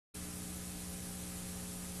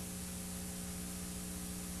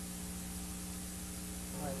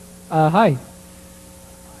Hi.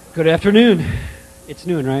 Good afternoon. It's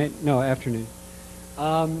noon, right? No, afternoon.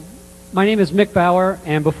 My name is Mick Bauer,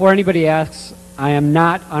 and before anybody asks, I am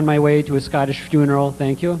not on my way to a Scottish funeral,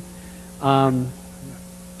 thank you. I'm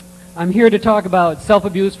here to talk about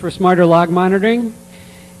self-abuse for smarter log monitoring,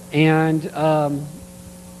 and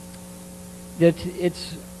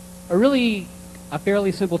it's a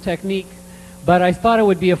fairly simple technique, but I thought it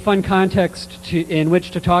would be a fun context in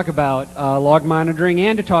which to talk about log monitoring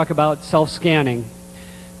and to talk about self-scanning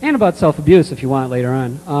and about self-abuse if you want later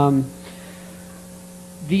on.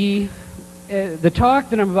 The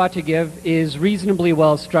talk that I'm about to give is reasonably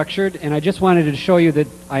well structured, and I just wanted to show you that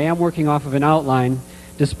I am working off of an outline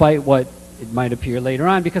despite what it might appear later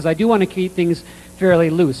on, because I do want to keep things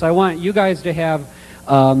fairly loose. I want you guys to have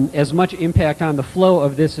as much impact on the flow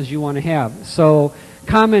of this as you want to have. So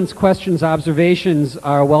comments, questions, observations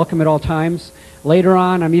are welcome at all times. Later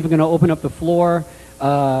on, I'm even going to open up the floor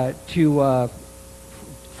for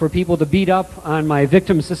people to beat up on my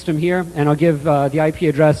victim system here, and I'll give the IP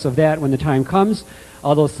address of that when the time comes,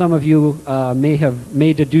 although some of you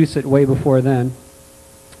may deduce it way before then.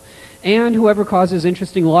 And whoever causes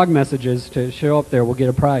interesting log messages to show up there will get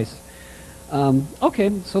a prize.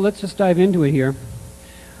 Okay, so let's just dive into it here.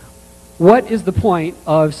 What is the point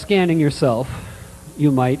of scanning yourself,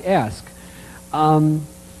 you might ask?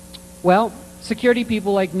 Well, security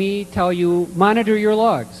people like me tell you monitor your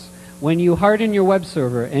logs. When you harden your web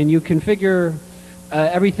server and you configure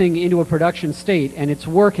everything into a production state and it's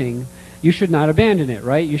working, you should not abandon it,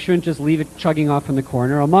 right? You shouldn't just leave it chugging off in the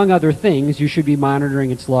corner. Among other things, you should be monitoring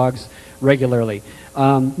its logs regularly.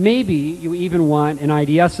 Maybe you even want an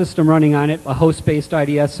IDS system running on it, a host-based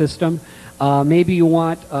IDS system. Maybe you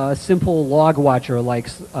want a simple log watcher like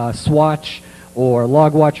Swatch or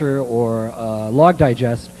Log Watcher or Log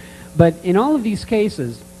Digest. But in all of these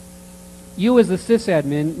cases, you as the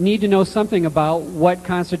sysadmin need to know something about what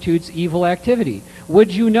constitutes evil activity.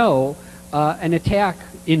 Would you know an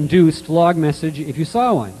attack-induced log message if you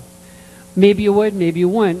saw one? Maybe you would, maybe you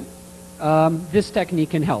wouldn't. This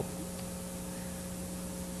technique can help.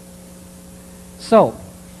 So,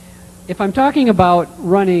 if I'm talking about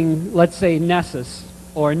running, let's say, Nessus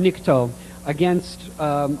or Nikto against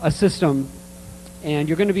a system, and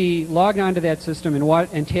you're going to be logged onto that system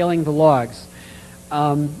and tailing the logs,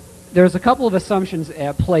 there's a couple of assumptions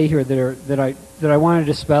at play here that I wanted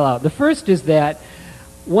to spell out. The first is that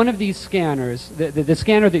one of these scanners, the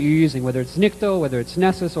scanner that you're using, whether it's Nikto, whether it's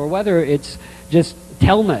Nessus, or whether it's just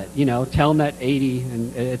telnet, telnet 80,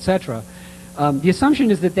 and etc. The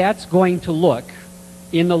assumption is that that's going to look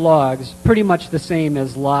in the logs pretty much the same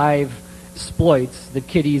as live exploits that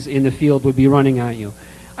kiddies in the field would be running on you.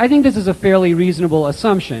 I think this is a fairly reasonable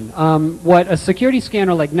assumption. What a security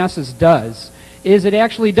scanner like Nessus does is it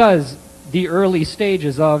actually does the early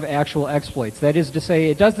stages of actual exploits. That is to say,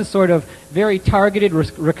 it does this sort of very targeted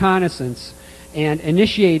reconnaissance and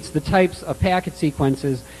initiates the types of packet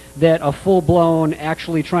sequences that a full-blown,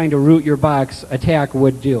 actually trying to root your box attack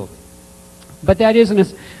would do. But that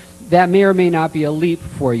may or may not be a leap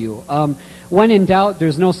for you. When in doubt,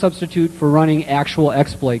 there's no substitute for running actual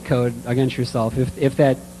exploit code against yourself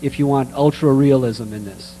if you want ultra realism in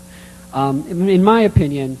this. In my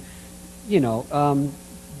opinion,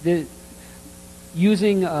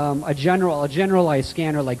 using a generalized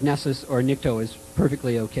scanner like Nessus or Nikto is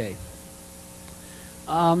perfectly okay.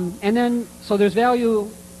 And then, so there's value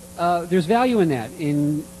in that,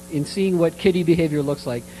 in seeing what kiddie behavior looks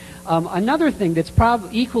like. Another thing that's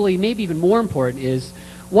probably equally, maybe even more important is,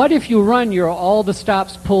 what if you run your all the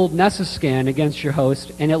stops pulled Nessus scan against your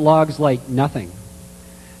host and it logs like nothing?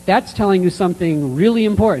 That's telling you something really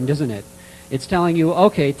important, isn't it? It's telling you,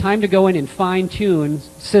 okay, time to go in and fine-tune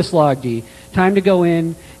syslogd, time to go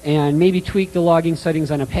in and maybe tweak the logging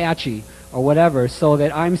settings on Apache or whatever so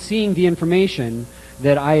that I'm seeing the information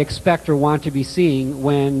that I expect or want to be seeing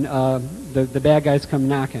when the bad guys come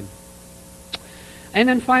knocking. And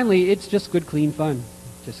then finally, it's just good, clean fun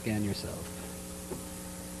to scan yourself.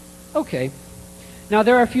 Okay. Now,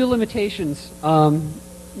 there are a few limitations,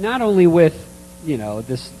 not only with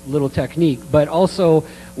this little technique, but also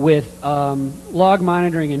with log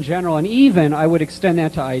monitoring in general, and even I would extend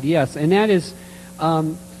that to IDS, and that is,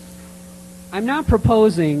 I'm not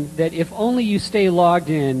proposing that if only you stay logged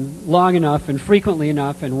in long enough and frequently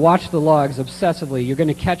enough and watch the logs obsessively, you're going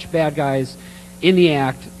to catch bad guys in the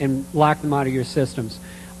act and lock them out of your systems.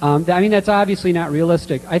 I mean, that's obviously not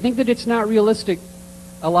realistic. I think that it's not realistic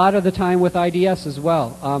a lot of the time with IDS as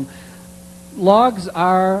well. Logs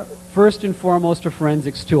are first and foremost a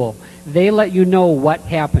forensics tool. They let you know what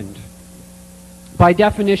happened. By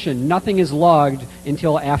definition, nothing is logged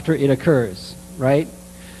until after it occurs, right?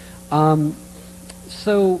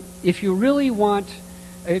 So if you really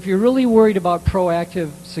if you're really worried about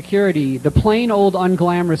proactive security, the plain old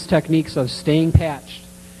unglamorous techniques of staying patched,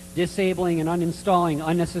 disabling and uninstalling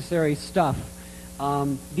unnecessary stuff,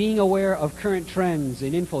 being aware of current trends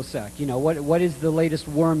in InfoSec, what is the latest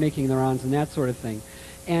worm making the rounds and that sort of thing.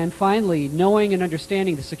 And finally, knowing and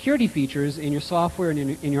understanding the security features in your software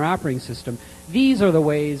and in your operating system. These are the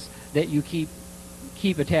ways that you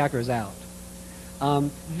keep attackers out.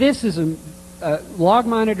 This is log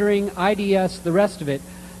monitoring, IDS, the rest of it.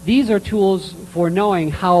 These are tools for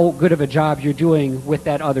knowing how good of a job you're doing with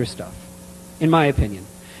that other stuff, in my opinion.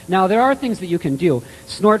 Now, there are things that you can do.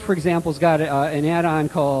 Snort, for example, has got an add-on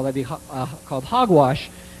called Hogwash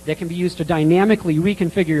that can be used to dynamically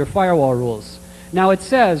reconfigure your firewall rules. Now, it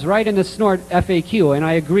says right in the Snort FAQ, and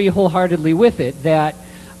I agree wholeheartedly with it, that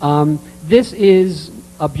this is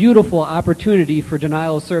a beautiful opportunity for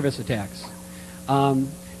denial of service attacks.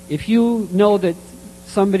 If you know that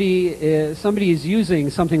somebody is using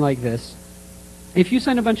something like this, if you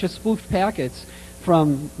send a bunch of spoofed packets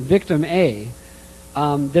from victim A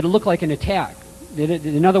that'll look like an attack,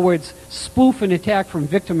 in other words, spoof an attack from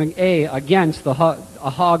victim A against a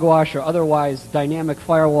hogwash or otherwise dynamic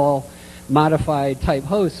firewall modified type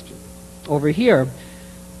host over here,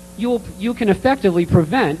 you can effectively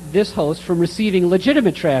prevent this host from receiving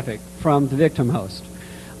legitimate traffic from the victim host.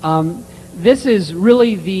 This is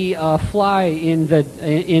really the fly in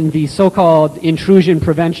the so-called intrusion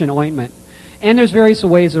prevention ointment, and there's various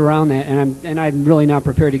ways around that, and I'm really not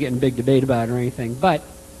prepared to get in big debate about it or anything. But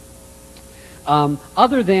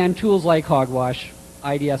other than tools like Hogwash,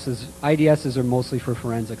 IDSs are mostly for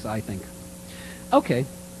forensics, I think. Okay.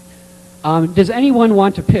 Does anyone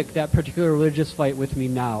want to pick that particular religious fight with me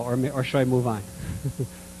now, or should I move on?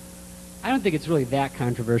 I don't think it's really that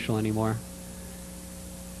controversial anymore.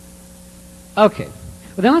 Okay,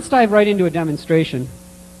 well then let's dive right into a demonstration.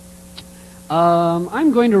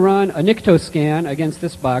 I'm going to run a Nikto scan against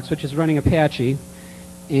this box, which is running Apache,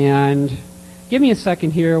 and give me a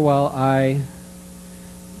second here while I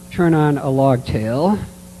turn on a log tail.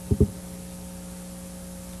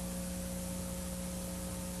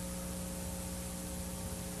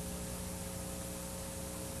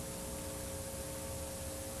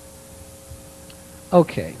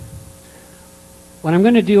 Okay. What I'm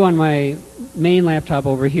going to do on my main laptop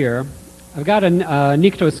over here, I've got a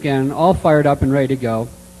Nikto scan all fired up and ready to go.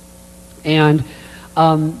 And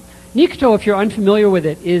Nikto, if you're unfamiliar with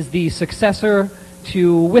it, is the successor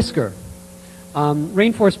to Whisker.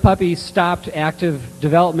 Rainforest Puppy stopped active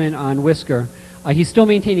development on Whisker. He's still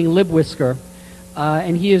maintaining libwhisker.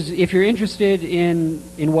 And he is, if you're interested in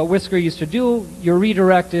what Whisker used to do, you're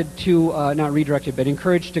redirected to, not redirected, but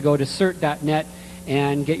encouraged to go to cert.net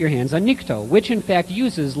and get your hands on Nikto, which in fact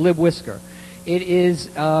uses libwhisker. It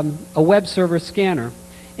is a web server scanner,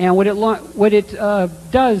 and what it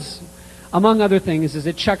does, among other things, is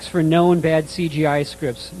it checks for known bad CGI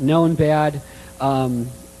scripts, known bad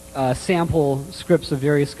sample scripts of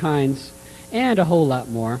various kinds, and a whole lot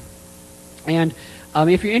more. And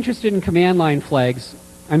if you're interested in command line flags,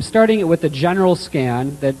 I'm starting it with the general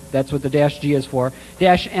scan. That's what the -G is for.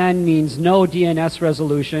 -N means no DNS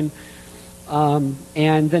resolution.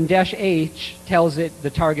 And then -H tells it the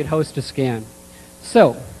target host to scan.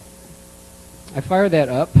 So I fire that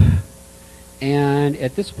up, and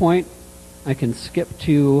at this point I can skip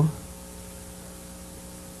to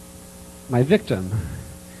my victim.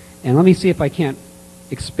 And let me see if I can't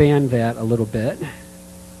expand that a little bit.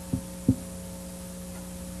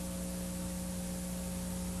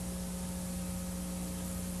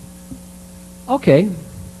 Okay,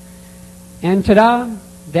 and ta-da,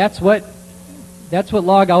 that's what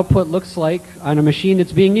log output looks like on a machine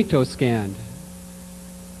that's being Nikto scanned.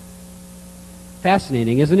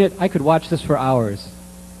 Fascinating, isn't it? I could watch this for hours.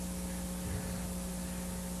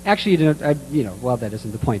 Actually, well, that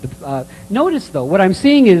isn't the point. Notice, though, what I'm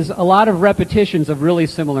seeing is a lot of repetitions of really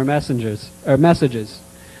similar messages.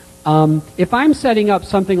 If I'm setting up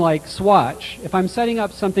something like Swatch, if I'm setting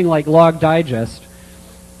up something like log digest,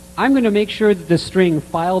 I'm going to make sure that the string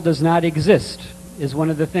file does not exist is one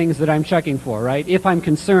of the things that I'm checking for, right? If I'm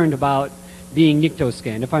concerned about being Nikto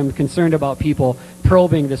scanned, if I'm concerned about people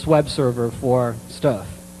probing this web server for stuff.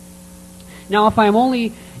 Now, if I'm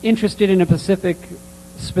only interested in a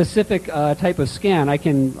specific type of scan, I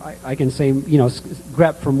can say,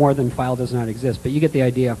 grep for more than file does not exist, but you get the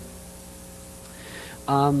idea.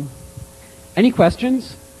 Any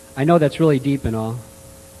questions? I know that's really deep and all.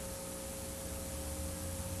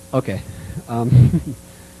 Okay.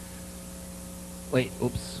 Wait,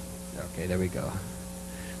 oops. Okay, there we go.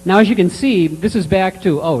 Now, as you can see, this is back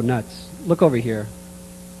to, oh, nuts. Look over here.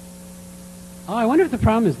 Oh, I wonder if the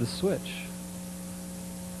problem is the switch.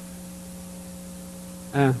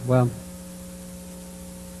 Well.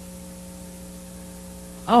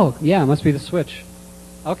 Oh, yeah, it must be the switch.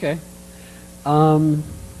 Okay. So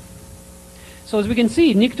as we can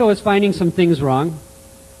see, Nikto is finding some things wrong.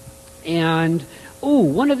 And,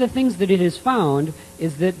 one of the things that it has found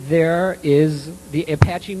is that there is the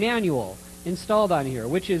Apache manual installed on here,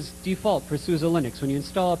 which is default for SUSE Linux. When you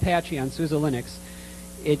install Apache on SUSE Linux,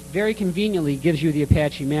 it very conveniently gives you the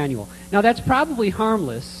Apache manual. Now, that's probably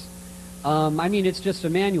harmless. I mean, it's just a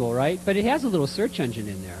manual, right? But it has a little search engine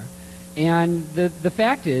in there. And the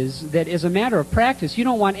fact is that as a matter of practice, you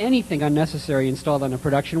don't want anything unnecessary installed on a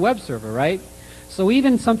production web server, right? So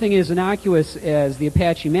even something as innocuous as the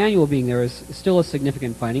Apache manual being there is still a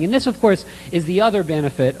significant finding. And this, of course, is the other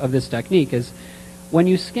benefit of this technique, is when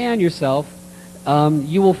you scan yourself,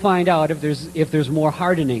 you will find out if there's more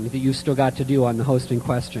hardening that you've still got to do on the host in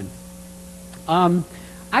question.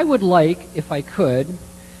 I would like, if I could,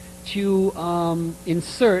 to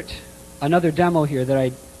insert another demo here that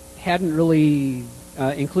I hadn't really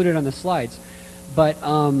included on the slides. But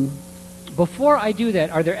before I do that,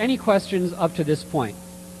 are there any questions up to this point?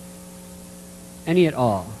 Any at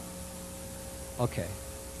all? Okay.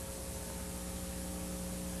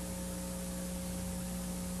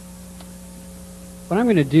 What I'm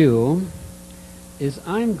going to do is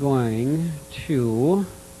I'm going to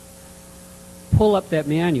pull up that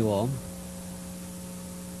manual.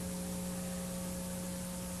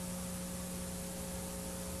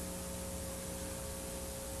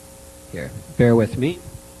 Here, bear with me.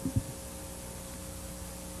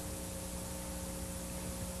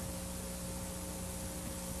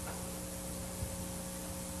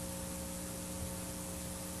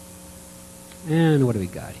 And what do we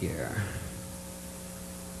got here?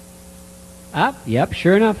 Yep,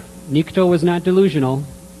 sure enough, Nikto was not delusional.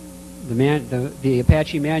 The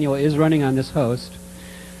Apache manual is running on this host.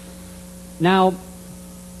 Now,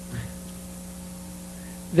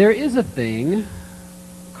 there is a thing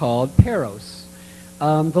called Peros.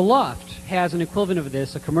 The Loft has an equivalent of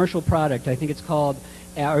this, a commercial product. I think it's called,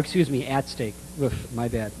 AtStake. Oof, my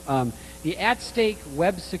bad. The AtStake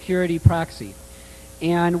Web Security Proxy.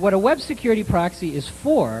 And what a web security proxy is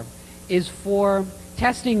for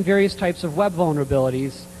testing various types of web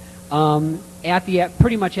vulnerabilities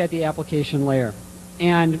pretty much at the application layer.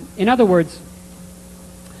 And in other words,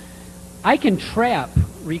 I can trap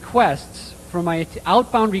requests from my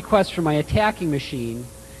outbound requests from my attacking machine,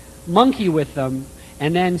 monkey with them,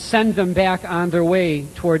 and then send them back on their way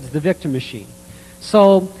towards the victim machine.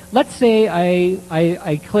 So let's say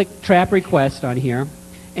I click trap request on here,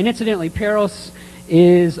 and incidentally, Peros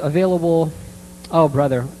is available. Oh,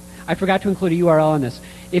 brother, I forgot to include a URL on this.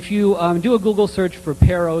 If you do a Google search for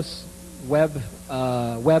Peros web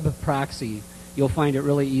proxy, you'll find it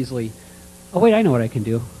really easily. Oh, wait, I know what I can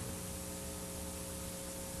do.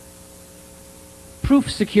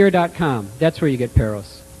 Proofsecure.com. That's where you get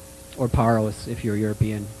Peros, or Paros if you're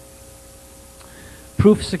European.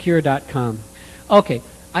 Proofsecure.com. Okay,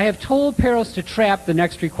 I have told Peros to trap the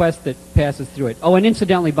next request that passes through it. Oh, and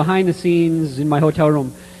incidentally, behind the scenes in my hotel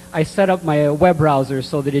room, I set up my web browser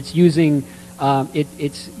so that it's using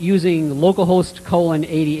localhost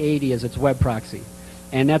 :8080 as its web proxy,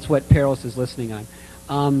 and that's what Peros is listening on.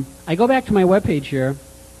 I go back to my web page here.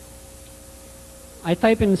 I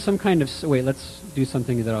type in some kind of let's do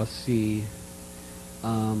something that I'll see.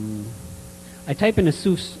 I type in a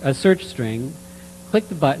search string, click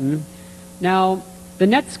the button. Now, the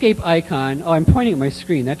Netscape icon, I'm pointing at my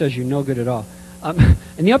screen. That does you no good at all.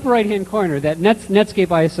 In the upper right-hand corner, that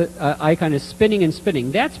Netscape icon is spinning and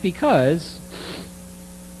spinning. That's because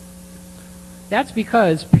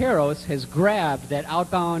Peros has grabbed that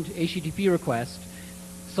outbound HTTP request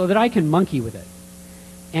so that I can monkey with it.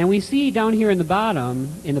 And we see down here in the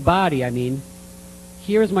bottom, in the body,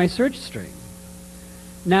 here's my search string.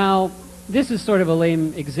 Now, this is sort of a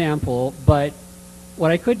lame example, but what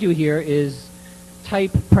I could do here is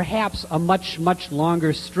type perhaps a much, much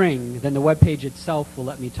longer string than the web page itself will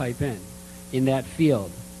let me type in that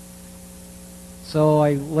field. So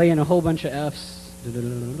I lay in a whole bunch of Fs,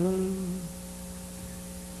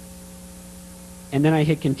 and then I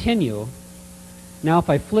hit continue. Now if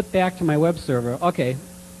I flip back to my web server, okay,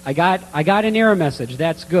 I got an error message.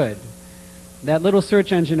 That's good. That little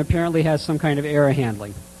search engine apparently has some kind of error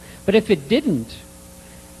handling. But if it didn't,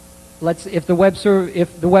 if the web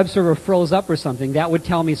server froze up or something, that would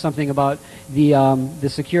tell me something about the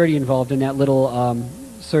security involved in that little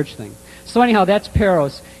search thing. So anyhow, that's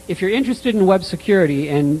Peros. If you're interested in web security,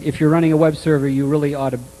 and if you're running a web server, you really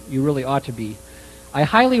ought to be. I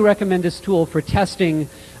highly recommend this tool for testing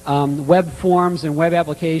web forms and web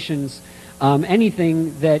applications,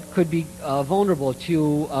 anything that could be vulnerable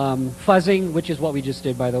to fuzzing, which is what we just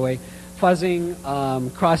did, by the way, fuzzing,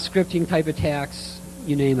 cross-scripting type attacks,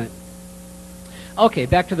 you name it. Okay,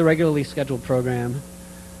 back to the regularly scheduled program.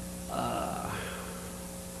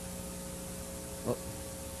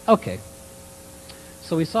 Okay,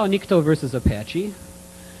 so we saw Nikto versus Apache.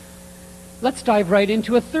 Let's dive right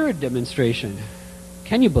into a third demonstration.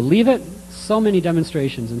 Can you believe it? So many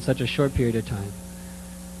demonstrations in such a short period of time.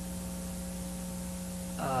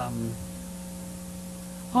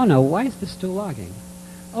 Oh no, why is this still logging?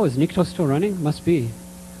 Oh, is Nikto still running? Must be.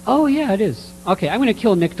 Oh yeah, it is. Okay, I'm going to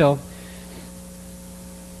kill Nikto.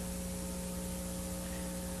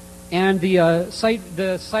 And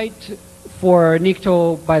the site for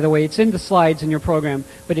Nikto, by the way, it's in the slides in your program,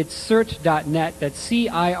 but it's cirt.net. That's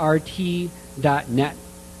CIRT.net.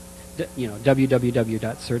 You know,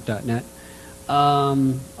 www.cirt.net.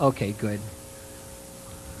 Okay, good.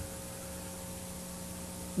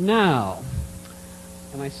 Now,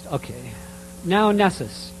 okay. Now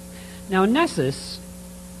Nessus. Now Nessus,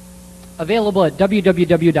 available at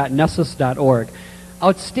www.nessus.org.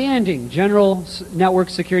 Outstanding general network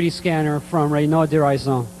security scanner from Renaud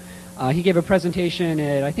Deraison. He gave a presentation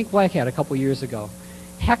at, I think, Black Hat a couple years ago.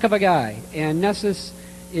 Heck of a guy. And Nessus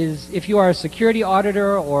is, if you are a security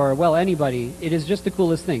auditor or, well, anybody, it is just the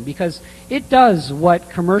coolest thing because it does what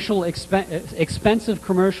commercial expensive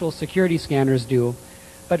commercial security scanners do,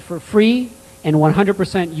 but for free and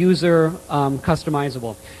 100% user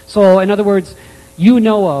customizable. So, in other words, you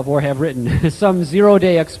know of or have written some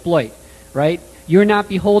zero-day exploit, right? You're not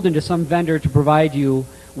beholden to some vendor to provide you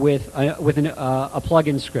with a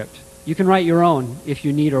plugin script. You can write your own if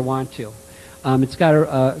you need or want to. It's got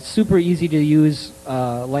a super easy to use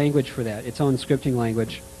language for that, its own scripting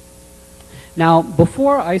language. Now,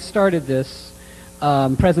 before I started this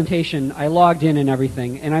presentation, I logged in and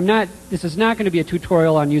everything, and this is not going to be a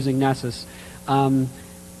tutorial on using Nessus.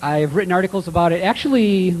 I've written articles about it.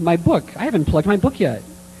 Actually, my book, I haven't plugged my book yet.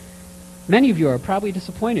 Many of you are probably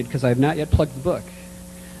disappointed because I have not yet plugged the book.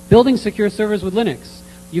 Building Secure Servers with Linux.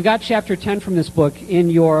 You got chapter 10 from this book on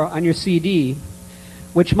your CD,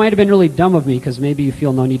 which might have been really dumb of me because maybe you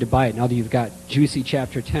feel no need to buy it now that you've got juicy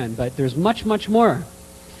chapter 10, but there's much, much more.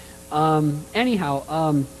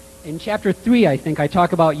 Anyhow, in chapter 3, I think, I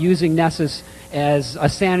talk about using Nessus as a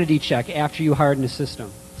sanity check after you harden a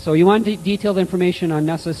system. So you want detailed information on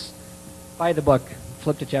Nessus? Buy the book.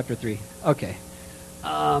 Flip to chapter 3. Okay.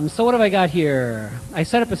 So what have I got here? I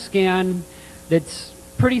set up a scan that's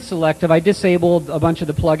pretty selective. I disabled a bunch of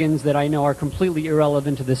the plugins that I know are completely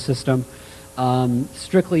irrelevant to this system,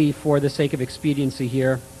 strictly for the sake of expediency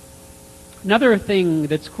here. Another thing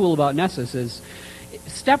that's cool about Nessus is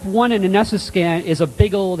step 1 in a Nessus scan is a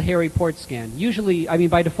big old hairy port scan. Usually, I mean,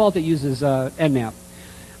 by default it uses nmap.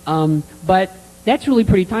 But that's really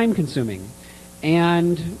pretty time consuming.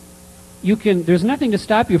 And there's nothing to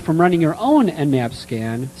stop you from running your own nmap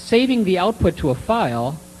scan, saving the output to a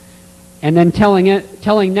file, and then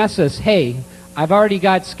telling Nessus, hey, I've already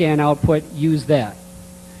got scan output, use that.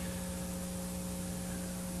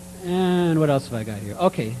 And what else have I got here?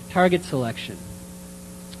 Okay, target selection.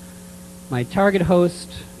 My target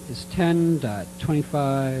host is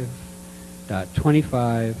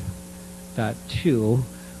 10.25.25.2.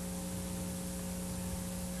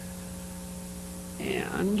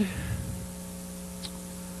 And,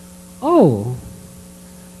 oh,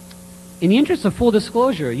 in the interest of full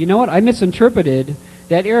disclosure, you know what? I misinterpreted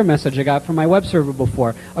that error message I got from my web server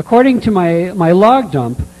before. According to my log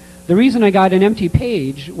dump, the reason I got an empty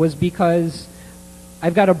page was because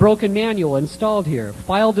I've got a broken manual installed here.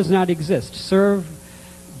 File does not exist.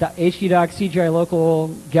 Serve.htdoc.cgi local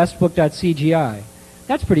guestbook.cgi.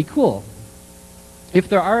 That's pretty cool. If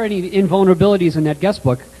there are any invulnerabilities in that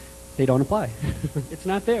guestbook, they don't apply. It's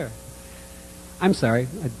not there. I'm sorry.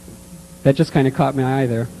 That just kind of caught my eye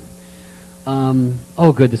there.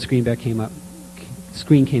 Oh, good. The screen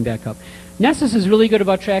came back up. Nessus is really good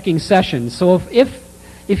about tracking sessions. So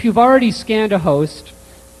if you've already scanned a host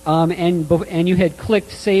and you had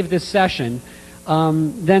clicked save this session,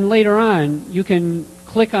 then later on you can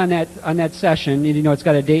click on that session. You know, it's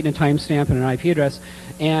got a date and a timestamp and an IP address,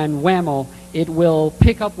 and whammo, it will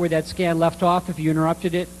pick up where that scan left off if you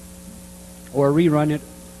interrupted it, or rerun it,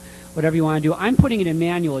 whatever you want to do. I'm putting it in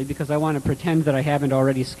manually because I want to pretend that I haven't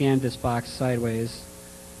already scanned this box sideways.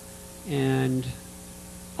 And,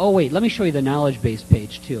 oh wait, let me show you the knowledge base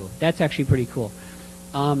page too. That's actually pretty cool.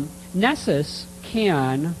 Nessus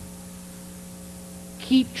can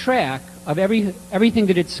keep track of everything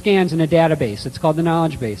that it scans in a database. It's called the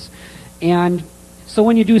knowledge base. And So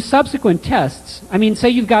when you do subsequent tests, I mean,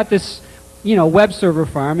 say you've got this, web server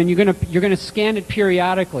farm, and you're gonna scan it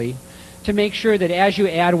periodically to make sure that as you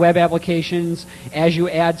add web applications, as you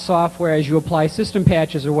add software, as you apply system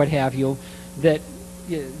patches or what have you, that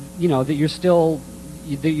that you're still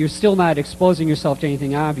not exposing yourself to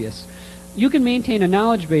anything obvious. You can maintain a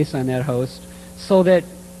knowledge base on that host so that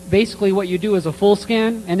basically what you do is a full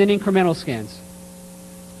scan and then incremental scans.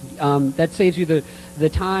 That saves you the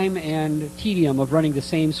time and tedium of running the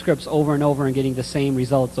same scripts over and over and getting the same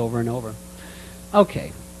results over and over.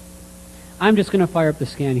 Okay. I'm just going to fire up the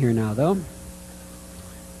scan here now, though.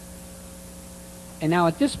 And now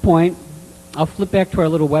at this point, I'll flip back to our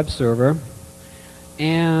little web server.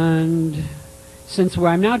 And since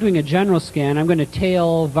I'm now doing a general scan, I'm going to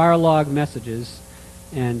tail varlog messages.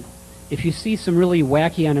 And if you see some really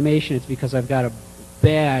wacky animation, it's because I've got a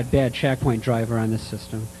bad checkpoint driver on this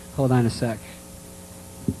system. Hold on a sec.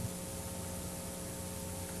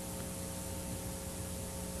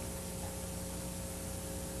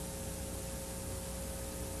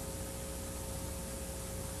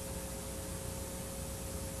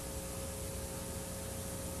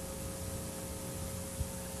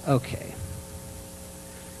 Okay.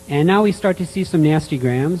 And now we start to see some nasty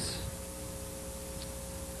grams.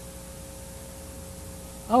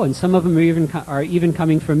 Oh, and some of them are even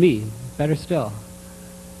coming from me. Better still.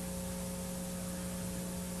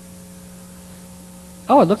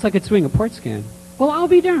 Oh, it looks like it's doing a port scan. Well, I'll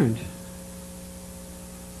be darned.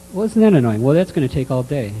 Well, isn't that annoying? Well, that's going to take all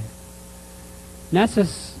day.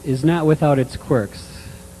 Nessus is not without its quirks.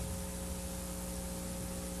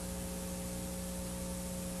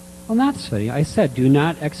 Well, that's funny. I said do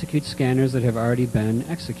not execute scanners that have already been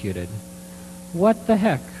executed. What the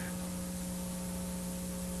heck?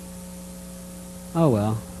 Oh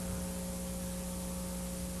well.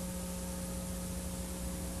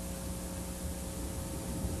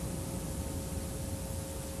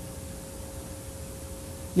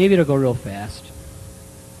 Maybe it'll go real fast.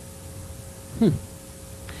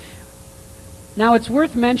 Now it's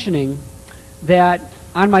worth mentioning that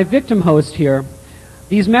on my victim host here,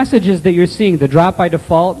 these messages that you're seeing, the drop by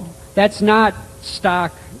default, that's not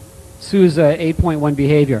stock SUSE 8.1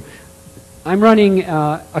 behavior. I'm running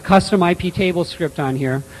a custom IP table script on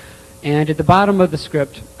here, and at the bottom of the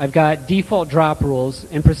script, I've got default drop rules,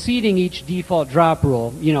 and preceding each default drop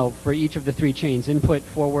rule, for each of the three chains, input,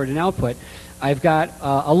 forward, and output, I've got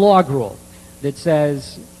a log rule that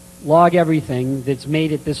says log everything that's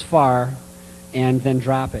made it this far and then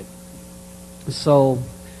drop it. So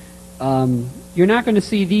you're not going to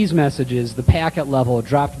see these messages, the packet level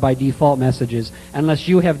dropped by default messages, unless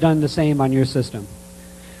you have done the same on your system.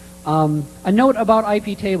 A note about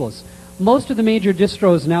IP tables. Most of the major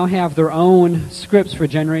distros now have their own scripts for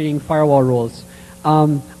generating firewall rules.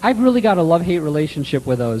 I've really got a love-hate relationship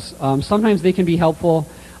with those. Sometimes they can be helpful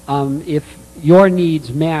if your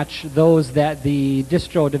needs match those that the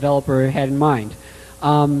distro developer had in mind.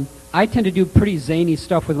 I tend to do pretty zany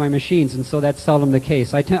stuff with my machines, and so that's seldom the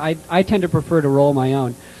case. I tend to prefer to roll my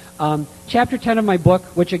own. Chapter 10 of my book,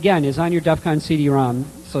 which again is on your DEF CON CD-ROM,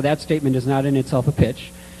 so that statement is not in itself a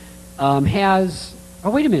pitch, has... Oh,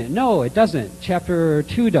 wait a minute. No, it doesn't. Chapter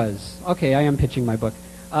 2 does. Okay, I am pitching my book.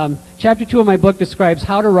 Chapter 2 of my book describes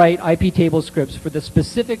how to write IP table scripts for the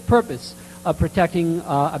specific purpose of protecting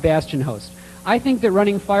a bastion host. I think that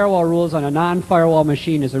running firewall rules on a non-firewall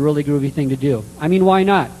machine is a really groovy thing to do. I mean, why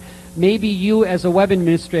not? Maybe you as a web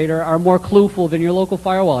administrator are more clueful than your local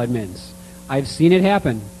firewall admins. I've seen it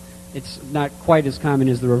happen. It's not quite as common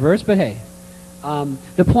as the reverse, but hey.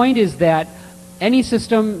 The point is that any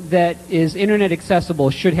system that is internet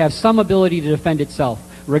accessible should have some ability to defend itself,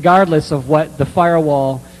 regardless of what the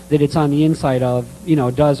firewall that it's on the inside of,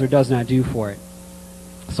 does or does not do for it.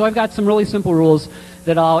 So I've got some really simple rules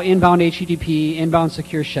that I'll inbound HTTP, inbound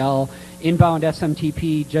secure shell, inbound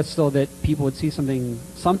SMTP, just so that people would see something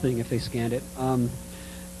if they scanned it,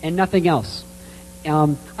 and nothing else.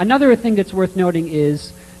 Another thing that's worth noting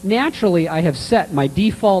is, naturally, I have set my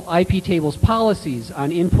default IP tables policies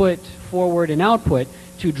on input, forward, and output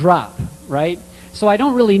to drop, right? So I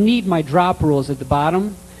don't really need my drop rules at the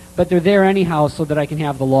bottom, but they're there anyhow so that I can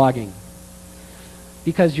have the logging.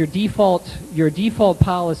 Because your default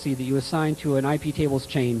policy that you assign to an IP tables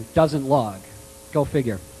chain doesn't log. Go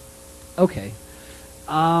figure. Okay.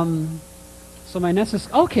 So my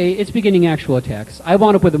Nessus, okay, it's beginning actual attacks.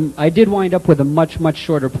 I did wind up with a much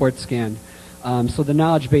shorter port scan. So the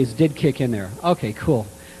knowledge base did kick in there. Okay, cool.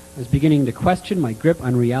 I was beginning to question my grip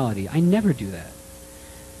on reality. I never do that.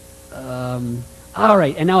 All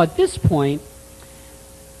right, and now at this point,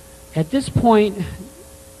 the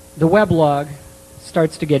weblog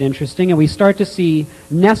starts to get interesting, and we start to see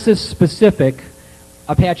Nessus-specific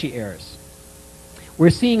Apache errors. We're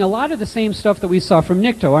seeing a lot of the same stuff that we saw from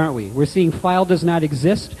Nikto, aren't we? We're seeing file does not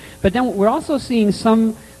exist, but then we're also seeing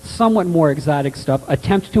some somewhat more exotic stuff.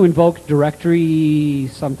 Attempt to invoke directory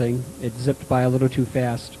something. It zipped by a little too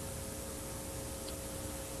fast.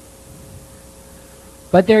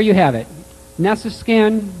 But there you have it. Nessus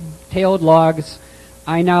scan, tailed logs.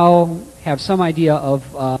 I now have some idea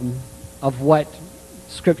of what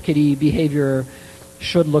script kiddie behavior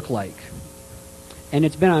should look like. And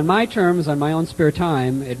it's been on my terms, on my own spare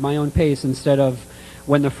time, at my own pace, instead of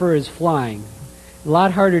when the fur is flying. A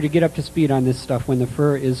lot harder to get up to speed on this stuff when the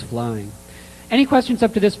fur is flying. Any questions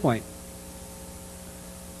up to this point?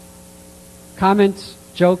 Comments?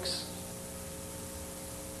 Jokes?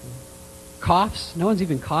 Coughs? No one's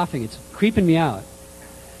even coughing. It's creeping me out.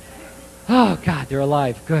 Oh, God, they're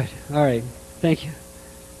alive. Good. All right. Thank you.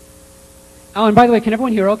 Oh, and by the way, can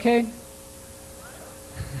everyone hear okay?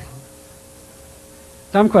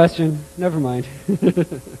 Dumb question. Never mind.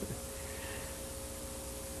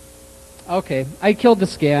 Okay. I killed the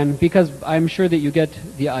scan because I'm sure that you get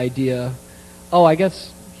the idea. Oh, I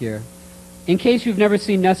guess here. In case you've never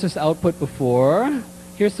seen Nessus output before,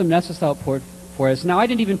 here's some Nessus output for us. Now, I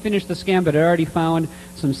didn't even finish the scan, but I already found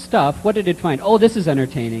some stuff. What did it find? Oh, this is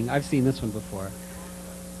entertaining. I've seen this one before.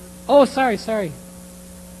 Oh, sorry.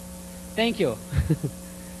 Thank you.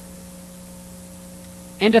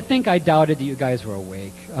 And to think I doubted that you guys were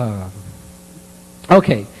awake.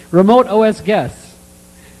 Okay, remote OS guess.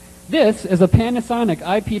 This is a Panasonic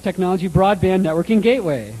IP technology broadband networking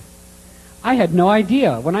gateway. I had no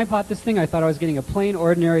idea. When I bought this thing, I thought I was getting a plain,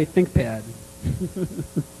 ordinary ThinkPad.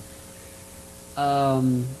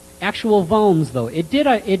 Actual vulns, though. It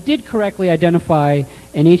did correctly identify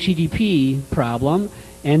an HTTP problem,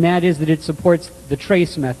 and that is that it supports the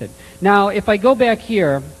trace method. Now, if I go back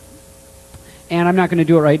here, and I'm not going to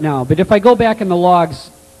do it right now, but if I go back in the logs,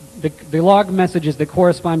 the log messages that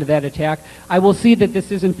correspond to that attack, I will see that this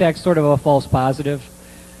is in fact sort of a false positive,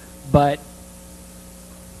 but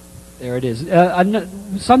there it is.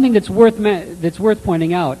 Something that's worth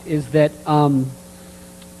pointing out is that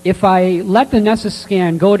if I let the Nessus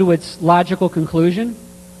scan go to its logical conclusion,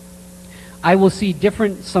 I will see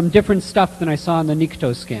some different stuff than I saw in the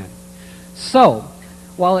Nikto scan. So,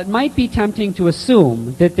 while it might be tempting to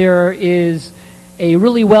assume that there is a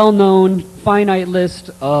really well-known finite list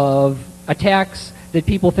of attacks that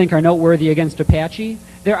people think are noteworthy against Apache,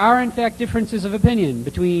 there are in fact differences of opinion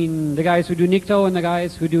between the guys who do Nikto and the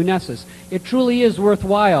guys who do Nessus. It truly is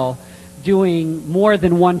worthwhile doing more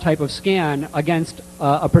than one type of scan against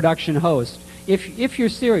a production host if you're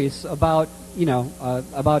serious about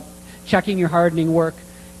about checking your hardening work,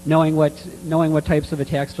 knowing what types of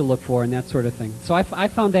attacks to look for and that sort of thing. So I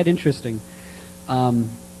found that interesting,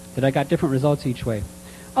 that I got different results each way.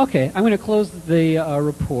 Okay, I'm going to close the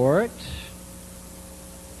report.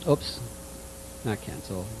 Oops, not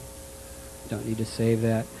cancel. Don't need to save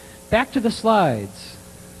that. Back to the slides.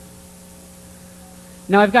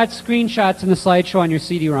 Now I've got screenshots in the slideshow on your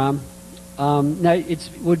CD-ROM. Now it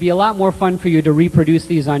would be a lot more fun for you to reproduce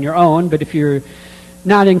these on your own, but if you're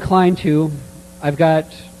not inclined to,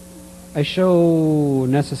 I show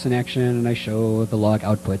Nessus in action and I show the log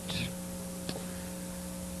output.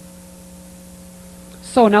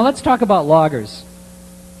 So now let's talk about loggers.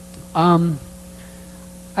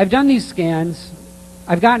 I've done these scans.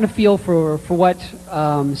 I've gotten a feel for what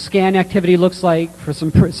scan activity looks like, for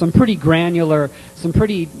some pretty granular, some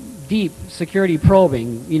pretty deep security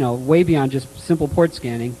probing, way beyond just simple port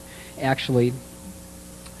scanning, actually.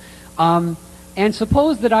 And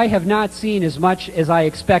suppose that I have not seen as much as I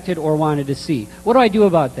expected or wanted to see. What do I do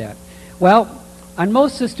about that? Well, on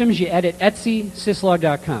most systems, you edit etc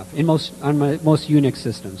syslog.conf, on most Unix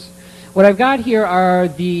systems. What I've got here are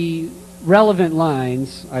the relevant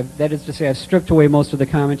lines. That is to say, I've stripped away most of the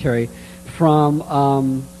commentary from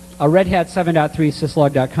a Red Hat 7.3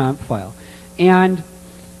 syslog.conf file. And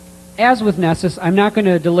as with Nessus, I'm not going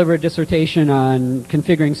to deliver a dissertation on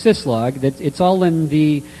configuring syslog. It's all in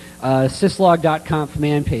the syslog.conf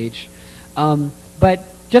man page.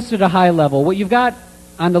 But just at a high level, what you've got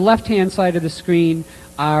on the left-hand side of the screen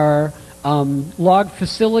are log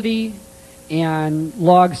facility and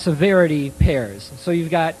log severity pairs. So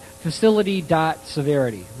you've got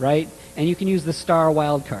facility.severity, right? And you can use the star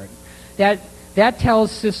wildcard. That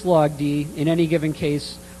tells syslogd, in any given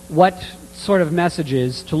case, what sort of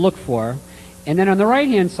messages to look for. And then on the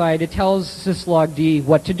right-hand side, it tells syslogd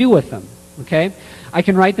what to do with them, okay? I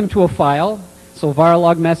can write them to a file. So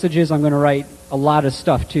varlog messages, I'm going to write a lot of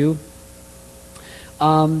stuff to.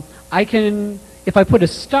 I can if I put a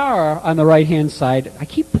star on the right-hand side, I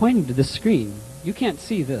keep pointing to the screen. You can't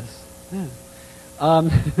see this. Yeah.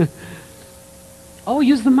 Oh,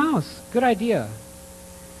 use the mouse. Good idea.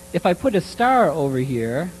 If I put a star over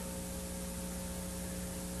here,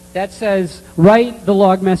 that says write the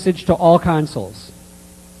log message to all consoles.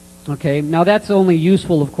 Okay, now that's only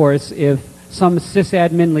useful, of course, if some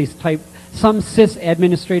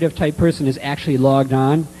sysadministrative type person is actually logged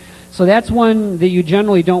on. So that's one that you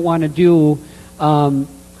generally don't want to do.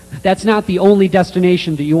 That's not the only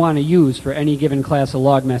destination that you want to use for any given class of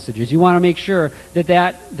log messages. You want to make sure that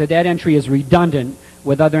that entry is redundant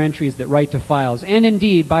with other entries that write to files. And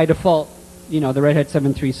indeed, by default, the Red Hat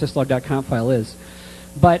 7.3 syslog.conf file is.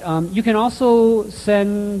 But you can also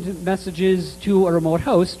send messages to a remote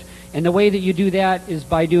host, and the way that you do that is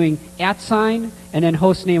by doing @ and then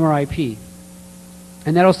host name or IP.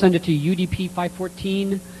 And that'll send it to UDP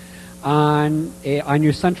 514 on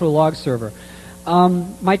your central log server.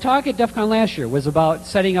 My talk at DEF CON last year was about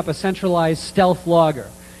setting up a centralized stealth logger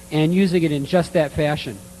and using it in just that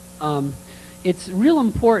fashion. It's real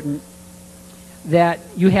important that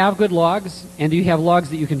you have good logs and that you have logs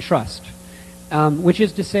that you can trust. Which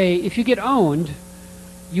is to say, if you get owned,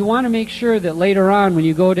 you want to make sure that later on when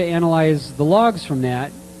you go to analyze the logs from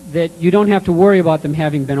that you don't have to worry about them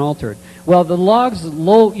having been altered. Well, the logs, the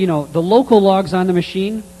local logs on the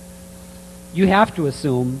machine, you have to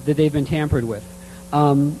assume that they've been tampered with.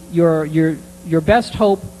 Your best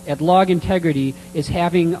hope at log integrity is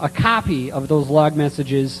having a copy of those log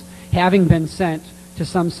messages having been sent to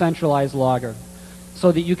some centralized logger so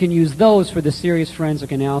that you can use those for the serious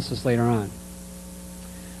forensic analysis later on.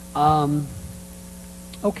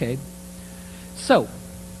 Okay, so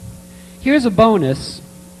here's a bonus.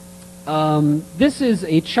 This is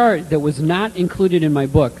a chart that was not included in my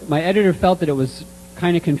book. My editor felt that it was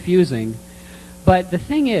kind of confusing, but the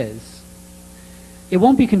thing is, it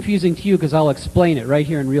won't be confusing to you because I'll explain it right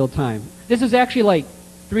here in real time. This is actually like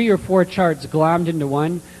 3 or 4 charts glommed into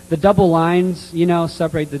one. The double lines,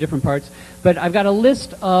 separate the different parts, but I've got a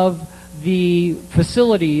list of the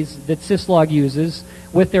facilities that syslog uses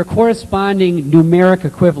with their corresponding numeric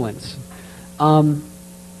equivalents.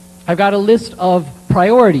 I've got a list of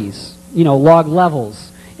priorities, log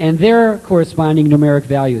levels, and their corresponding numeric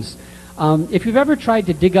values. If you've ever tried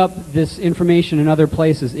to dig up this information in other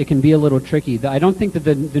places, it can be a little tricky. I don't think that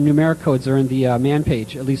the numeric codes are in the man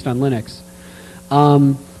page, at least on Linux.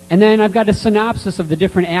 And then I've got a synopsis of the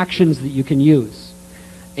different actions that you can use,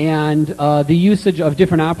 and the usage of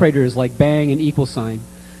different operators like bang and $.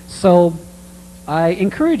 So I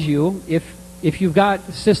encourage you, if you've got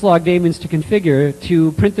syslog daemons to configure,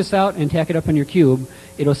 to print this out and tack it up on your cube.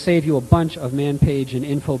 It'll save you a bunch of man page and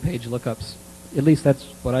info page lookups. At least that's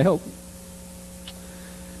what I hope.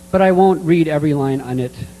 But I won't read every line on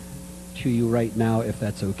it to you right now, if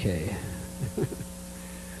that's okay.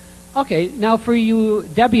 Okay, now for you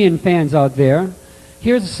Debian fans out there,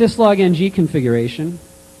 here's a syslog ng configuration.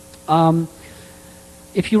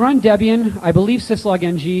 If you run Debian, I believe syslog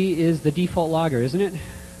ng is the default logger, isn't it?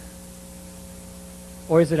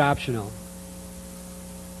 Or is it optional?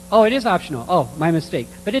 Oh, it is optional. Oh, my mistake.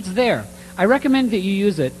 But it's there. I recommend that you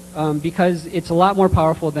use it because it's a lot more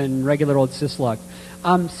powerful than regular old syslog.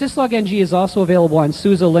 Syslog ng is also available on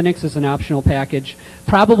SUSE Linux as an optional package,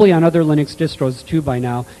 probably on other Linux distros too by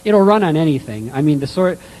now. It'll run on anything. I mean,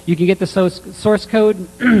 you can get the source code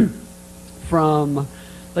from,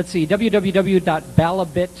 let's see,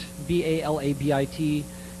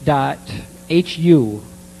 www.balabit.hu.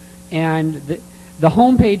 And the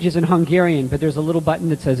home page is in Hungarian, but there's a little button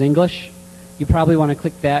that says English. You probably want to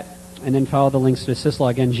click that and then follow the links to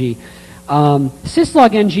syslog ng.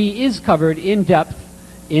 Syslog ng is covered in depth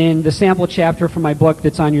in the sample chapter from my book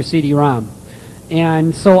that's on your CD-ROM.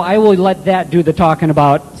 And so I will let that do the talking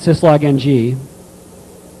about syslog ng.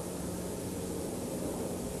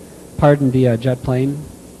 Pardon the jet plane.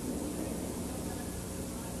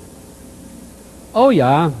 Oh,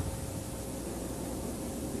 yeah.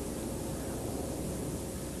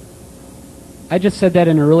 I just said that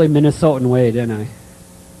in a really Minnesotan way, didn't I?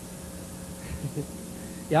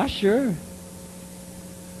 Yeah, sure.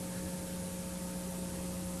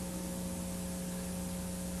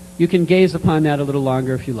 You can gaze upon that a little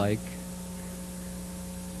longer if you like.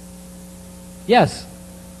 Yes?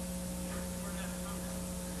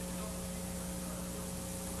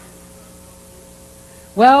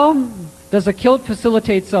 Well, does a kilt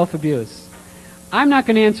facilitate self-abuse? I'm not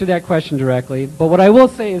going to answer that question directly, but what I will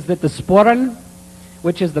say is that the sporran,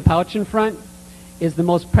 which is the pouch in front, is the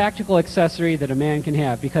most practical accessory that a man can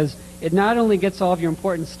have, because it not only gets all of your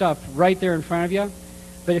important stuff right there in front of you,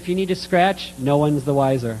 but if you need to scratch, no one's the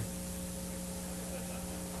wiser.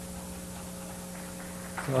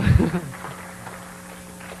 So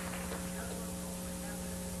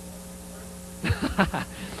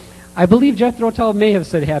I believe Jethro Tull may have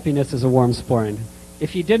said happiness is a warm sporn.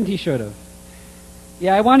 If he didn't, he should have.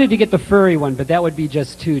 Yeah, I wanted to get the furry one, but that would be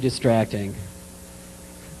just too distracting.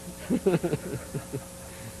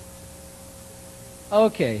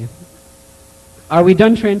 Okay. Are we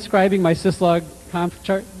done transcribing my syslog conf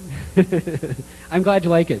chart? I'm glad you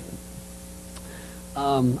like it.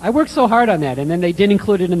 I worked so hard on that, and then they didn't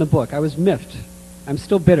include it in the book. I was miffed. I'm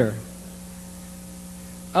still bitter.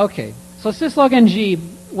 Okay, so syslog-ng,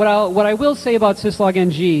 what I will say about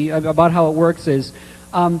syslog-ng, about how it works is,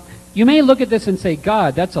 you may look at this and say,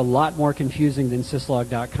 God, that's a lot more confusing than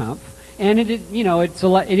syslog.conf. And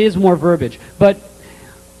it is more verbiage, but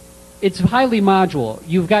it's highly modular.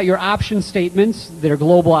 You've got your option statements that are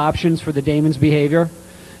global options for the daemon's behavior.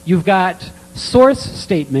 You've got source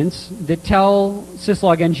statements that tell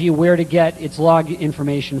syslog-ng where to get its log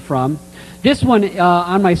information from. This one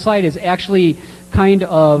on my site is actually kind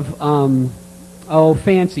of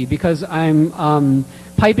fancy because I'm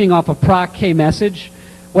piping off a proc k message.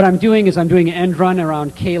 What I'm doing is I'm doing an end run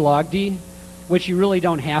around klogd, which you really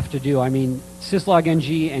don't have to do. I mean,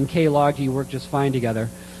 syslog-ng and klogd work just fine together.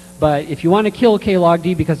 But if you want to kill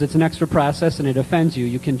klogd because it's an extra process and it offends you,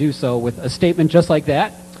 you can do so with a statement just like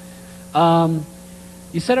that.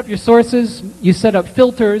 You set up your sources, you set up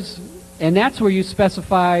filters, and that's where you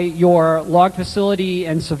specify your log facility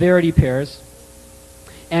and severity pairs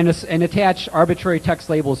and attach arbitrary text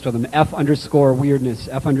labels to them, F_weirdness,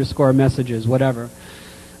 F_messages, whatever.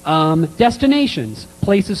 Destinations,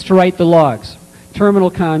 places to write the logs,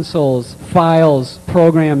 terminal consoles, files,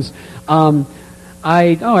 programs.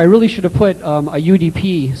 I really should have put a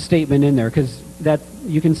UDP statement in there because that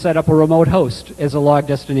you can set up a remote host as a log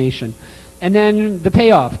destination. And then the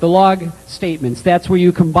payoff, the log statements, that's where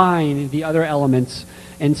you combine the other elements.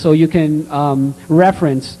 And so you can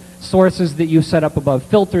reference sources that you've set up above,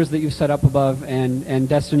 filters that you've set up above, and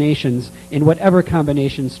destinations in whatever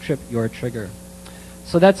combinations trip your trigger.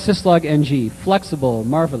 So that's syslog-ng, flexible,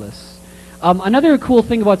 marvelous. Another cool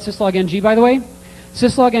thing about syslog-ng, by the way,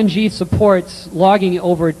 syslog-ng supports logging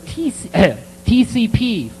over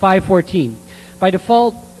TCP 514. By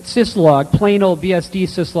default, syslog, plain old BSD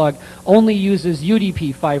syslog, only uses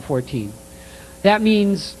UDP 514. That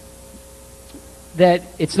means that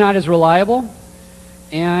it's not as reliable,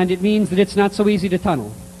 and it means that it's not so easy to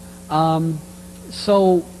tunnel.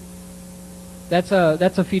 So that's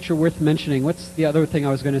a feature worth mentioning. What's the other thing I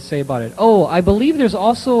was going to say about it? Oh, I believe there's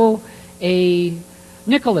also a...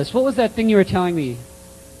 Nicholas, what was that thing you were telling me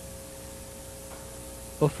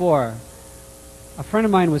before? A friend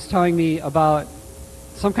of mine was telling me about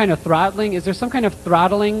some kind of throttling. Is there some kind of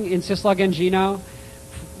throttling in syslog-ng now?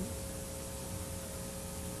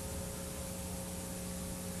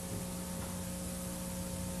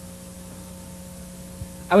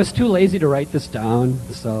 I was too lazy to write this down,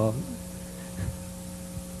 so...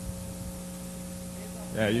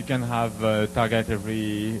 Yeah, you can have a target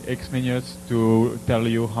every X minutes to tell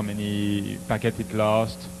you how many packets it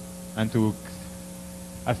lost and to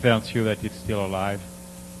affirm you that it's still alive.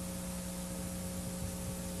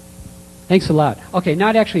 Thanks a lot. Okay,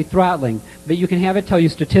 not actually throttling, but you can have it tell you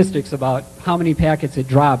statistics about how many packets it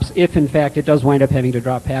drops if, in fact, it does wind up having to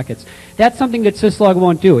drop packets. That's something that syslog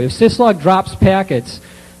won't do. If syslog drops packets,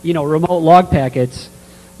 you know, remote log packets,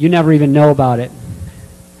 you never even know about it.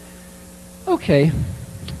 Okay.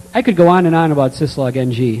 I could go on and on about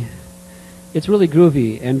syslog-ng. It's really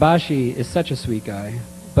groovy, and Bashi is such a sweet guy.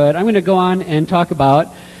 But I'm going to go on and talk about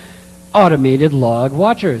automated log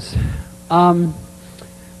watchers. The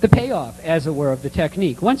payoff, as it were, of the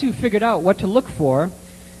technique. Once you've figured out what to look for,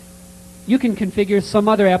 you can configure some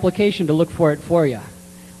other application to look for it for you.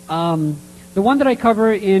 The one that I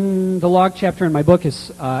cover in the log chapter in my book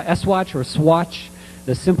is swatch or swatch,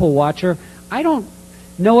 the simple watcher. I don't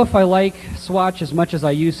know if I like swatch as much as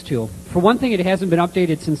I used to. For one thing, it hasn't been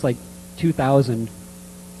updated since like 2000.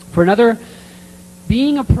 For another,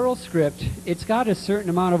 being a Perl script, it's got a certain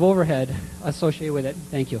amount of overhead associated with it.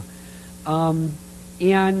 Thank you.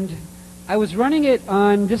 And I was running it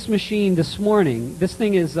on this machine this morning. This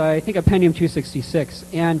thing is, I think, a Pentium 266,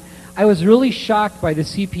 and I was really shocked by the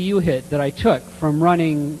CPU hit that I took from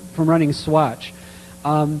running swatch.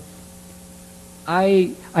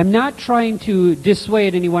 I'm not trying to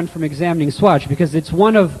dissuade anyone from examining swatch because it's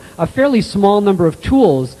one of a fairly small number of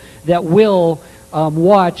tools that will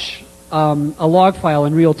watch a log file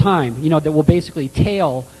in real time. You know, that will basically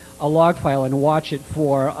tail a log file and watch it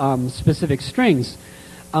for specific strings.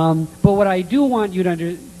 But what I do want you to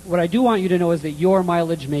know is that your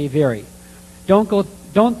mileage may vary. Don't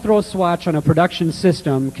don't throw swatch on a production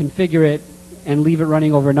system, configure it, and leave it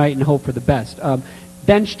running overnight and hope for the best.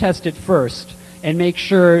 Bench test it first and make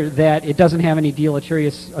sure that it doesn't have any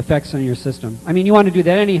deleterious effects on your system. I mean, you want to do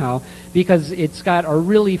that anyhow because it's got a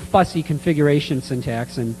really fussy configuration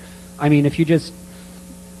syntax, and I mean, if you just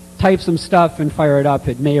type some stuff and fire it up,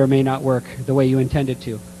 it may or may not work the way you intend it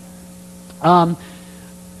to.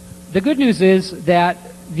 The good news is that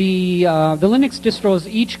the Linux distros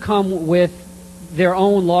each come with their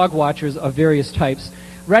own log watchers of various types.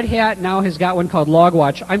 Red Hat now has got one called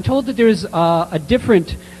LogWatch. I'm told that there's a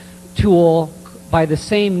different tool by the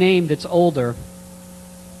same name that's older.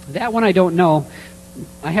 That one I don't know.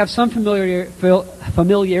 I have some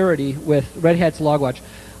familiarity with Red Hat's LogWatch.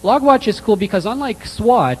 LogWatch is cool because unlike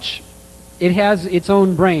Swatch, it has its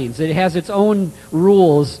own brains. It has its own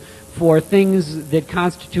rules for things that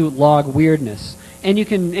constitute log weirdness. And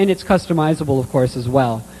it's customizable, of course, as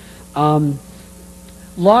well.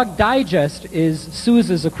 Log Digest is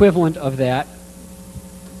SUSE's equivalent of that,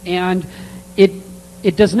 and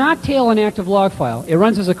it does not tail an active log file. It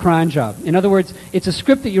runs as a cron job. In other words, it's a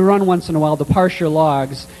script that you run once in a while to parse your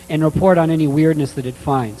logs and report on any weirdness that it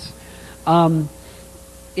finds.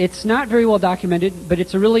 It's not very well documented, but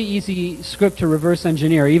it's a really easy script to reverse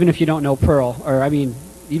engineer, even if you don't know Perl, or I mean,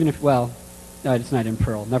 even if, well, no, it's not in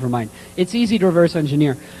Perl. Never mind. It's easy to reverse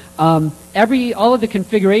engineer. All of the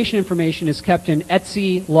configuration information is kept in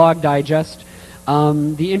etc log digest.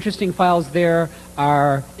 The interesting files there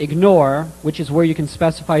are ignore, which is where you can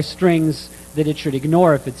specify strings that it should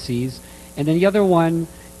ignore if it sees. And then the other one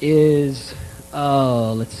is,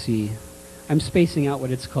 let's see. I'm spacing out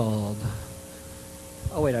what it's called.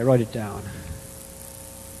 Oh, wait, I wrote it down.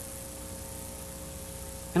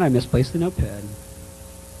 And I misplaced the notepad.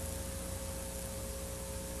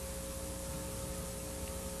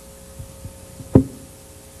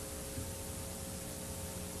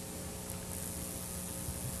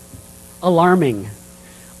 Alarming.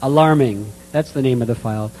 Alarming. That's the name of the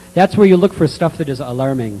file. That's where you look for stuff that is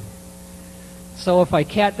alarming. So if I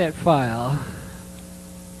cat that file,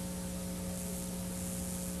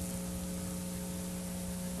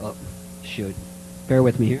 oh, shoot. Bear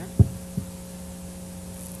with me here.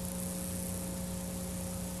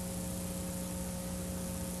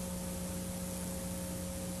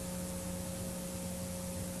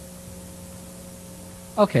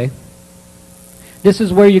 Okay. This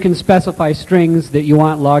is where you can specify strings that you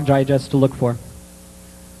want log digest to look for.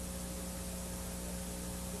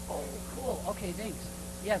 Oh, cool. Okay, thanks.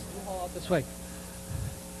 Yes, move all out this way.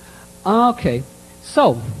 Okay,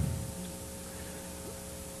 so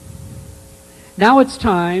now it's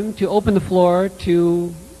time to open the floor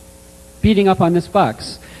to beating up on this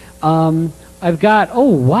box. I've got,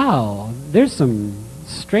 oh wow, there's some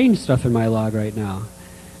strange stuff in my log right now.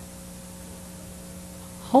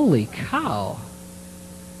 Holy cow.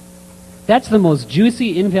 That's the most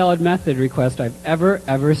juicy invalid method request I've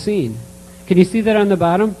ever seen. Can you see that on the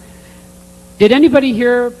bottom? Did anybody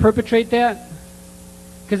here perpetrate that?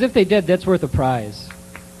 Because if they did, that's worth a prize.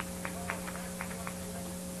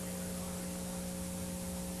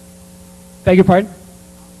 Beg your pardon?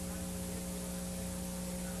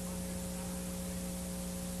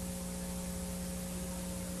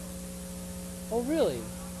 Oh, really?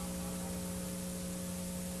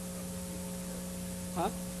 Huh?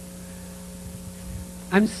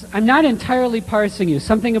 I'm not entirely parsing you.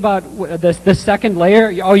 Something about the second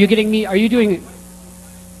layer. Oh, you're getting me. Are you doing?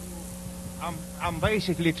 I'm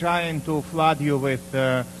basically trying to flood you with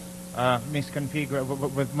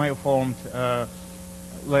misconfigure with malformed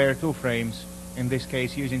layer 2 frames. In this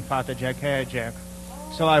case, using FATA jack, air jack.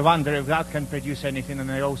 So I wonder if that can produce anything,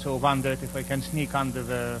 and I also wondered if I can sneak under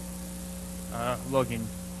the login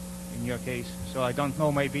in your case. So I don't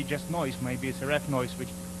know. Maybe just noise. Maybe it's a ref noise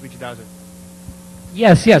which does it.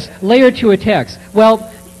 Yes, yes. Layer 2 attacks. Well,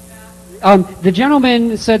 the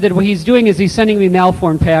gentleman said that what he's doing is he's sending me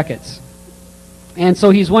malformed packets. And so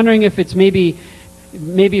he's wondering if it's maybe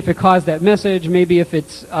if it caused that message, maybe if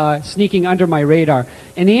it's sneaking under my radar.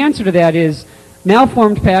 And the answer to that is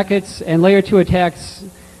malformed packets and layer 2 attacks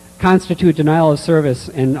constitute denial of service,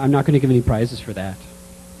 and I'm not going to give any prizes for that.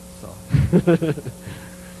 So.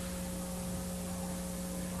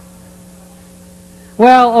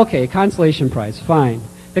 Well, okay, consolation prize, fine.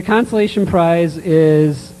 The consolation prize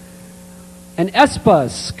is an ESPA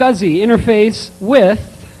SCSI interface with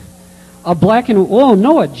a black and, oh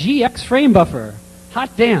no, a GX frame buffer. Hot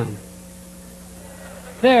damn.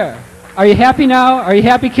 There. Are you happy now? Are you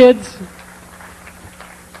happy, kids?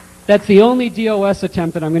 That's the only DOS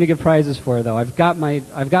attempt that I'm going to give prizes for, though. I've got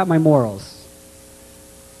my morals.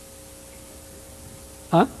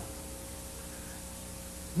 Huh?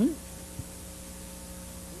 Hmm?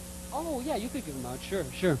 Oh, yeah, you could give them out. Sure,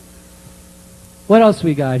 sure. What else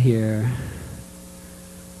we got here?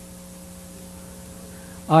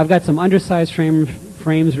 Oh, I've got some undersized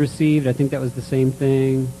frames received. I think that was the same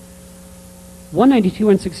thing. 192,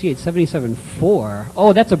 168, 77, 4.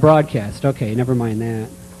 Oh, that's a broadcast. Okay, never mind that.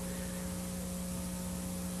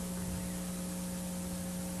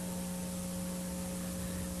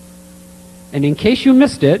 And in case you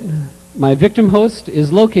missed it, my victim host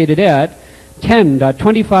is located at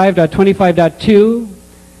 10.25.25.2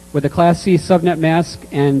 with a Class C subnet mask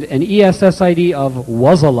and an ESS ID of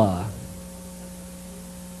Wuzzala.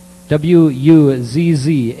 W-U-Z-Z-A-L-A.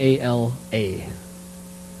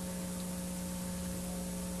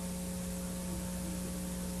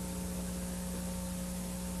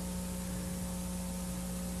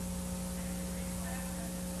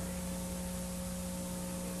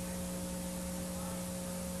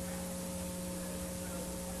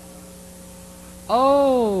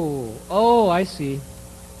 Oh, I see.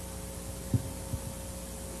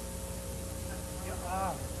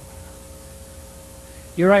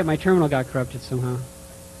 You're right, my terminal got corrupted somehow.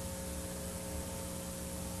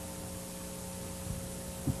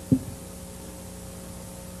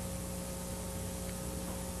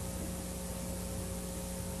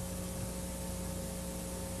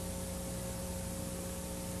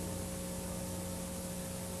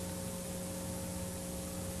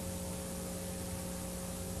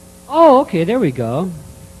 Oh, okay, there we go.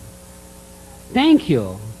 Thank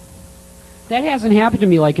you. That hasn't happened to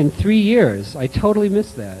me like in 3 years. I totally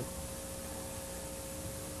missed that.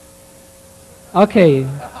 Okay.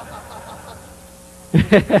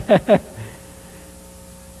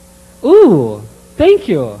 Ooh, thank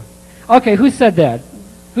you. Okay, who said that?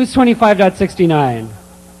 Who's 25.69?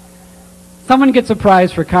 Someone gets a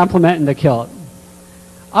prize for complimenting the kilt.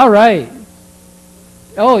 All right.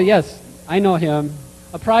 Oh, yes, I know him.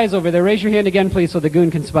 A prize over there. Raise your hand again, please, so the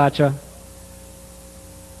goon can spot you.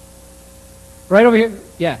 Right over here.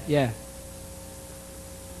 Yeah, yeah.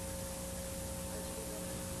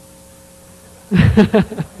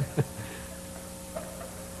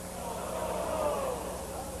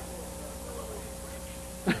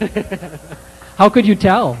 How could you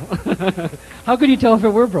tell? How could you tell if it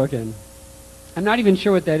were broken? I'm not even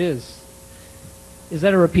sure what that is. Is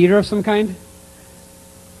that a repeater of some kind?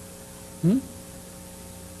 Hmm?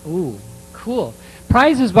 Ooh, cool.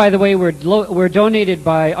 Prizes, by the way, were donated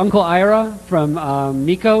by Uncle Ira from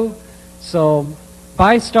Miko. So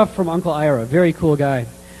buy stuff from Uncle Ira. Very cool guy.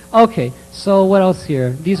 Okay, so what else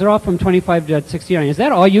here? These are all from 25.69. Is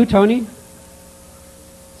that all you, Tony?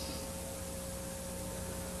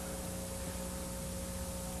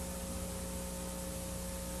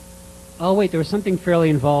 Oh, wait, there was something fairly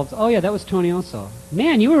involved. Oh, yeah, that was Tony also.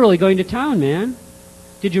 Man, you were really going to town, man.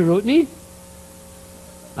 Did you root me?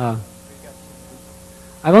 I've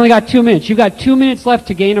only got 2 minutes. You've got 2 minutes left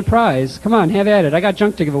to gain a prize. Come on, have at it. I got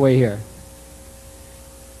junk to give away here.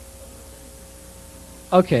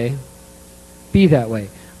 Okay. Be that way.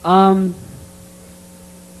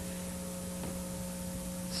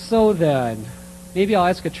 So then, maybe I'll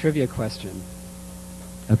ask a trivia question.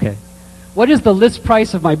 Okay. What is the list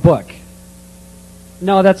price of my book?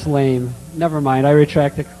 No, that's lame. Never mind. I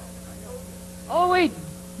retract it. Oh, wait.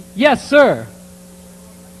 Yes, sir.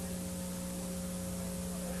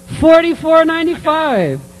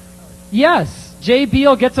 $44.95. Yes, Jay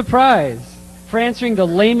Beal gets a prize for answering the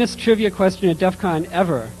lamest trivia question at DEF CON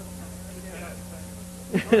ever.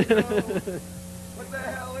 What the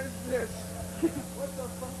hell is this? What the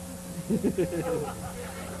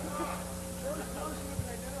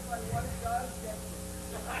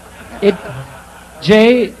fuck?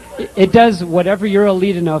 Jay, it does whatever you're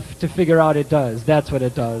elite enough to figure out it does. That's what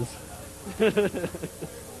it does.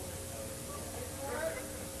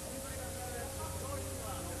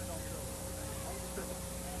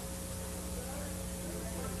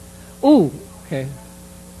 Ooh, okay.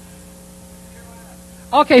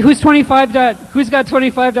 Okay, who's 25 who's got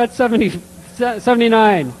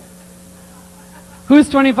 25.79? Who's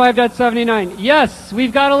 25.79? Yes,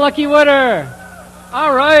 we've got a lucky winner.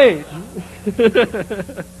 All right.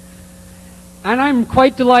 And I'm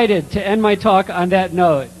quite delighted to end my talk on that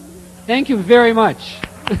note. Thank you very much.